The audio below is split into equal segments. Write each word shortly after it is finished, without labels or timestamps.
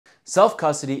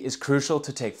Self-custody is crucial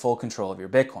to take full control of your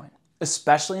Bitcoin,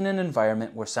 especially in an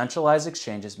environment where centralized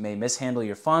exchanges may mishandle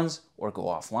your funds or go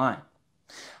offline.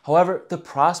 However, the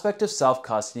prospect of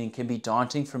self-custodying can be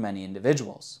daunting for many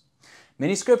individuals.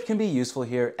 Miniscript can be useful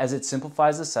here as it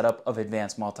simplifies the setup of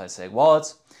advanced multisig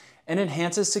wallets and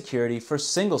enhances security for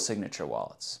single signature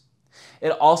wallets.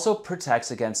 It also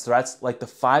protects against threats like the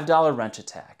 $5 wrench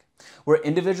attack, where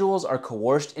individuals are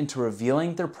coerced into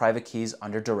revealing their private keys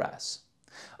under duress.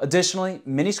 Additionally,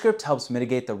 Miniscript helps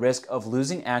mitigate the risk of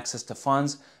losing access to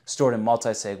funds stored in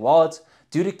multisig wallets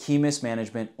due to key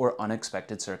mismanagement or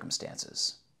unexpected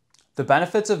circumstances. The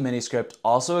benefits of Miniscript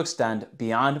also extend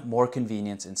beyond more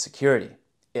convenience and security.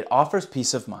 It offers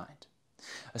peace of mind,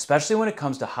 especially when it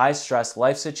comes to high-stress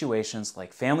life situations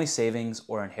like family savings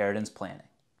or inheritance planning.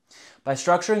 By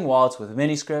structuring wallets with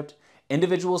Miniscript,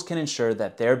 individuals can ensure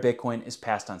that their Bitcoin is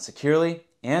passed on securely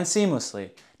and seamlessly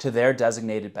to their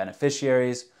designated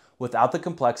beneficiaries without the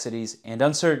complexities and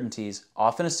uncertainties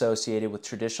often associated with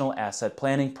traditional asset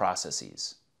planning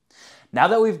processes. Now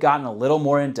that we've gotten a little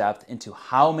more in depth into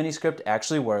how Miniscript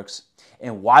actually works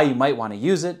and why you might want to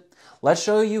use it, let's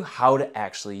show you how to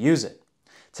actually use it.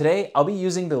 Today, I'll be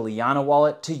using the Liana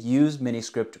wallet to use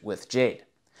Miniscript with Jade.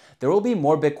 There will be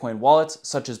more Bitcoin wallets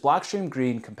such as Blockstream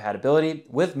Green compatibility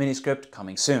with Miniscript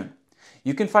coming soon.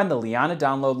 You can find the Liana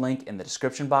download link in the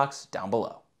description box down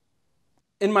below.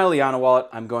 In my Liana wallet,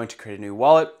 I'm going to create a new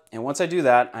wallet, and once I do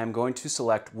that, I'm going to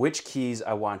select which keys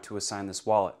I want to assign this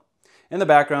wallet. In the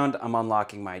background, I'm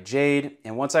unlocking my Jade,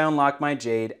 and once I unlock my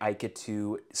Jade, I get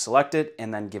to select it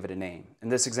and then give it a name. In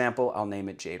this example, I'll name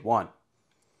it Jade 1.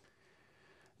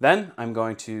 Then I'm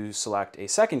going to select a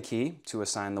second key to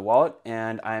assign the wallet,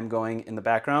 and I'm going in the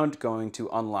background to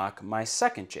unlock my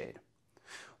second Jade.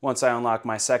 Once I unlock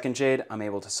my second Jade, I'm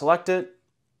able to select it,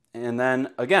 and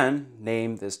then again,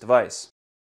 name this device.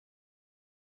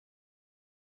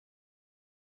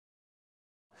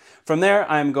 From there,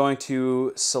 I'm going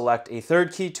to select a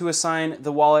third key to assign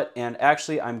the wallet, and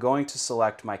actually I'm going to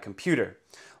select my computer.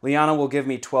 Liana will give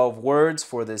me 12 words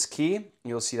for this key.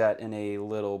 You'll see that in a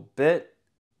little bit.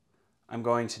 I'm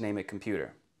going to name it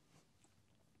computer.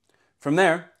 From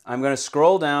there, I'm going to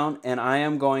scroll down and I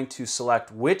am going to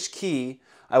select which key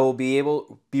I will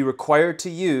be required to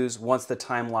use once the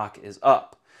time lock is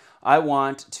up. I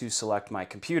want to select my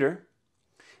computer,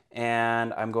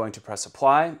 and I'm going to press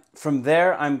apply. From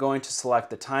there, I'm going to select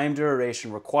the time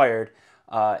duration required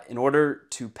in order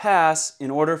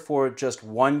for just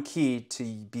one key to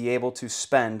be able to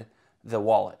spend the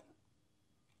wallet.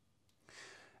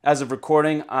 As of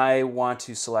recording, I want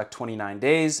to select 29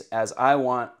 days as I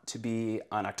want to be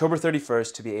on October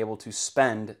 31st to be able to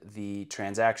spend the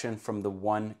transaction from the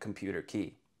one computer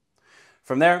key.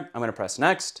 From there, I'm going to press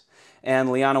next,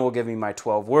 and Liana will give me my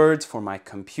 12 words for my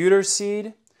computer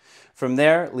seed. From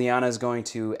there, Liana is going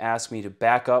to ask me to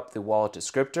back up the wallet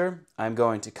descriptor. I'm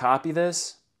going to copy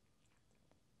this,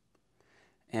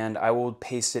 and I will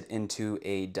paste it into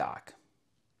a doc.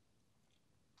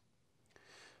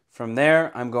 From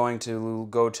there, I'm going to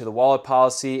go to the wallet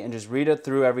policy and just read it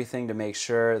through everything to make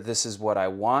sure this is what I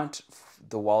want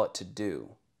the wallet to do.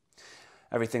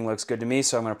 Everything looks good to me,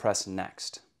 so I'm going to press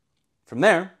next. From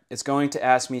there, it's going to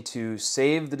ask me to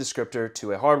save the descriptor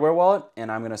to a hardware wallet,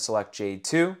 and I'm going to select Jade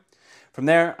 2. From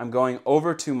there, I'm going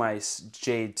over to my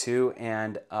Jade 2,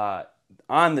 and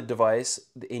on the device,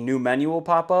 a new menu will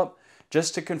pop up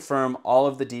just to confirm all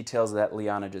of the details that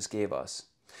Liana just gave us.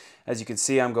 As you can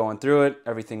see, I'm going through it.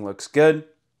 Everything looks good,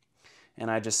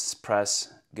 and I just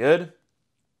press good.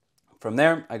 From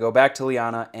there, I go back to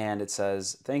Liana, and it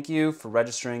says, thank you for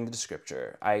registering the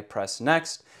descriptor. I press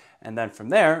next, and then from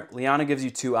there, Liana gives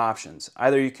you two options.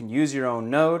 Either you can use your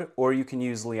own node, or you can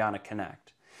use Liana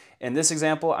Connect. In this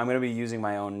example, I'm going to be using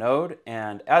my own node,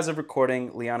 and as of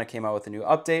recording, Liana came out with a new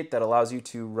update that allows you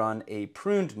to run a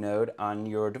pruned node on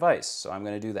your device, so I'm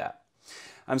going to do that.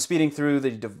 I'm speeding through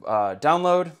the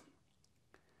download,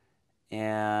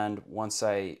 and once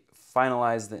I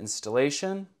finalize the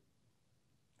installation,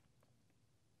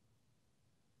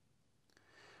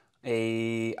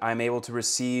 I'm able to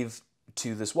receive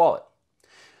to this wallet.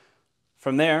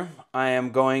 From there, I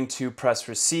am going to press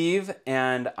receive,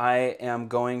 and I am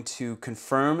going to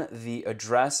confirm the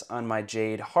address on my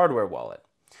Jade hardware wallet.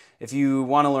 If you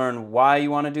want to learn why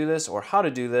you want to do this or how to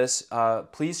do this,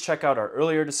 please check out our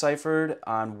earlier deciphered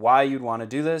on why you'd want to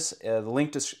do this. The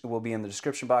link will be in the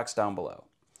description box down below.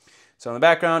 So in the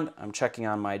background, I'm checking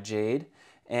on my Jade,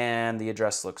 and the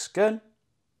address looks good.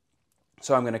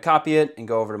 So I'm going to copy it and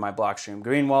go over to my Blockstream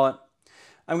Green wallet.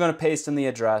 I'm going to paste in the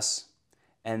address,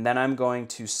 and then I'm going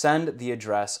to send the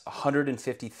address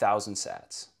 150,000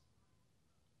 sats.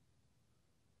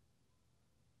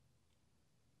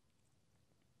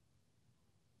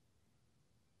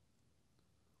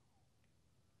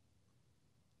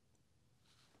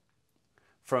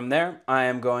 From there, I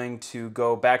am going to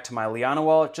go back to my Liana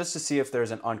wallet just to see if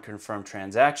there's an unconfirmed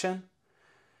transaction.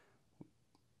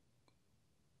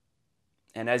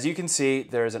 And as you can see,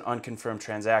 there is an unconfirmed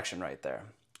transaction right there.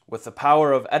 With the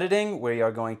power of editing, we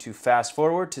are going to fast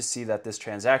forward to see that this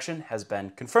transaction has been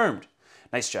confirmed.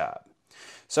 Nice job.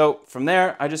 So from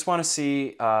there, I just want to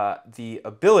see the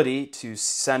ability to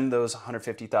send those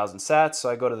 150,000 sats. So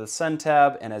I go to the Send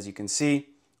tab, and as you can see,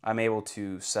 I'm able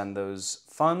to send those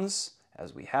funds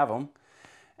as we have them.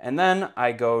 And then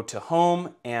I go to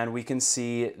Home, and we can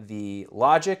see the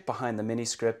logic behind the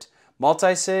Miniscript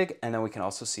Multisig, and then we can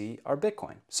also see our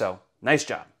Bitcoin. So nice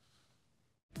job.